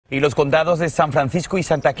Y los condados de San Francisco y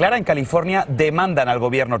Santa Clara, en California, demandan al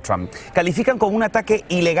gobierno Trump. Califican como un ataque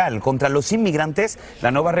ilegal contra los inmigrantes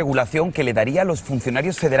la nueva regulación que le daría a los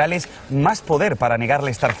funcionarios federales más poder para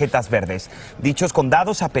negarles tarjetas verdes. Dichos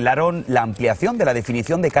condados apelaron la ampliación de la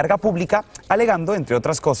definición de carga pública, alegando, entre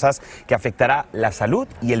otras cosas, que afectará la salud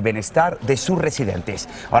y el bienestar de sus residentes.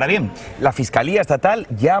 Ahora bien, la Fiscalía Estatal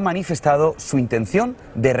ya ha manifestado su intención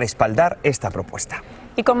de respaldar esta propuesta.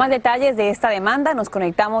 Y con más detalles de esta demanda nos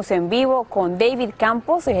conectamos en vivo con David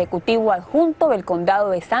Campos, ejecutivo adjunto del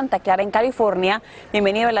condado de Santa Clara en California.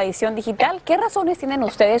 Bienvenido a la edición digital. ¿Qué razones tienen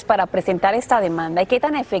ustedes para presentar esta demanda y qué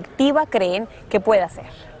tan efectiva creen que pueda ser?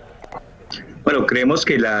 Bueno, creemos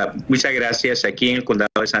que muchas gracias. Aquí en el condado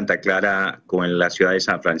de Santa Clara, con la ciudad de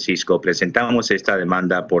San Francisco, presentamos esta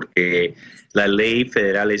demanda porque la ley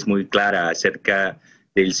federal es muy clara acerca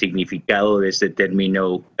del significado de este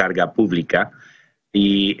término carga pública.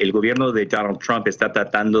 Y el gobierno de Donald Trump está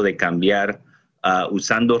tratando de cambiar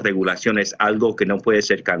usando regulaciones, algo que no puede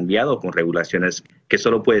ser cambiado con regulaciones, que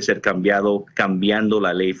solo puede ser cambiado cambiando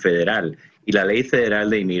la ley federal. Y la ley federal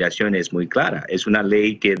de inmigración es muy clara. Es una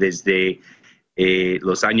ley que desde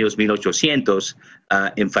los años 1800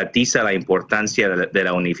 enfatiza la importancia de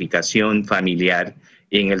la unificación familiar.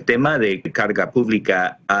 Y en el tema de carga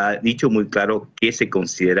pública ha dicho muy claro qué se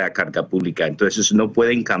considera carga pública. Entonces no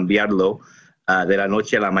pueden cambiarlo de la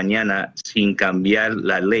noche a la mañana sin cambiar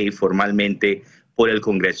la ley formalmente por el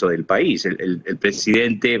Congreso del país. El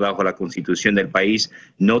presidente, bajo la Constitución del país,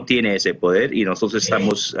 no tiene ese poder y nosotros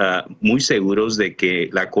estamos muy seguros de que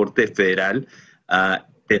la Corte Federal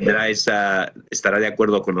estará de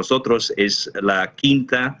acuerdo con nosotros. Es la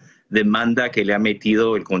quinta demanda que le ha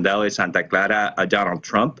metido el condado de Santa Clara a Donald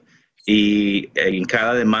Trump. Y en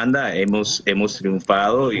cada demanda hemos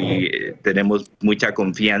triunfado y tenemos mucha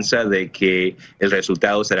confianza de que el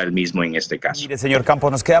resultado será el mismo en este caso. Mire, señor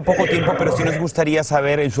Campos, nos queda poco tiempo, pero sí nos gustaría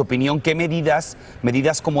saber, en su opinión, qué medidas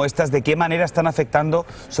como estas, de qué manera están afectando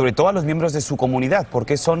sobre todo a los miembros de su comunidad. ¿Por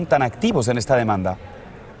qué son tan activos en esta demanda?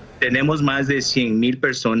 Tenemos más de 100,000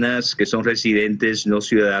 personas que son residentes no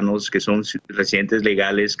ciudadanos, que son residentes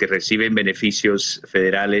legales, que reciben beneficios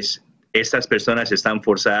federales. Estas personas están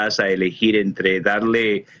forzadas a elegir entre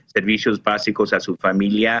darle servicios básicos a su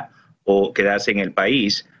familia o quedarse en el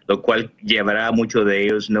país, lo cual llevará a muchos de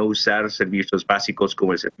ellos no usar servicios básicos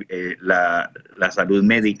como la salud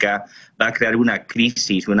médica. Va a crear una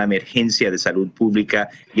crisis, una emergencia de salud pública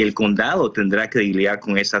y el condado tendrá que lidiar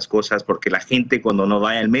con esas cosas porque la gente cuando no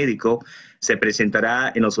vaya al médico se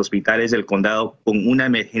presentará en los hospitales del condado con una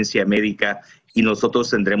emergencia médica y nosotros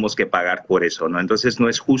tendremos que pagar por eso, ¿no? Entonces no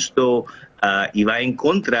es justo y va en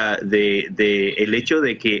contra el hecho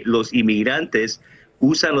de que los inmigrantes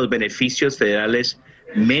usan los beneficios federales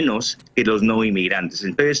menos que los no inmigrantes.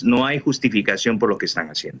 Entonces no hay justificación por lo que están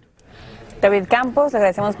haciendo. David Campos, le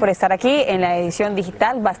agradecemos por estar aquí en la edición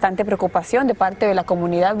digital. Bastante preocupación de parte de la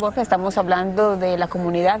comunidad, Borja. Estamos hablando de la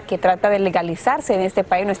comunidad que trata de legalizarse en este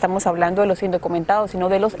país. No estamos hablando de los indocumentados, sino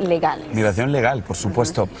de los legales. Migración legal, por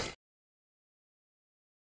supuesto.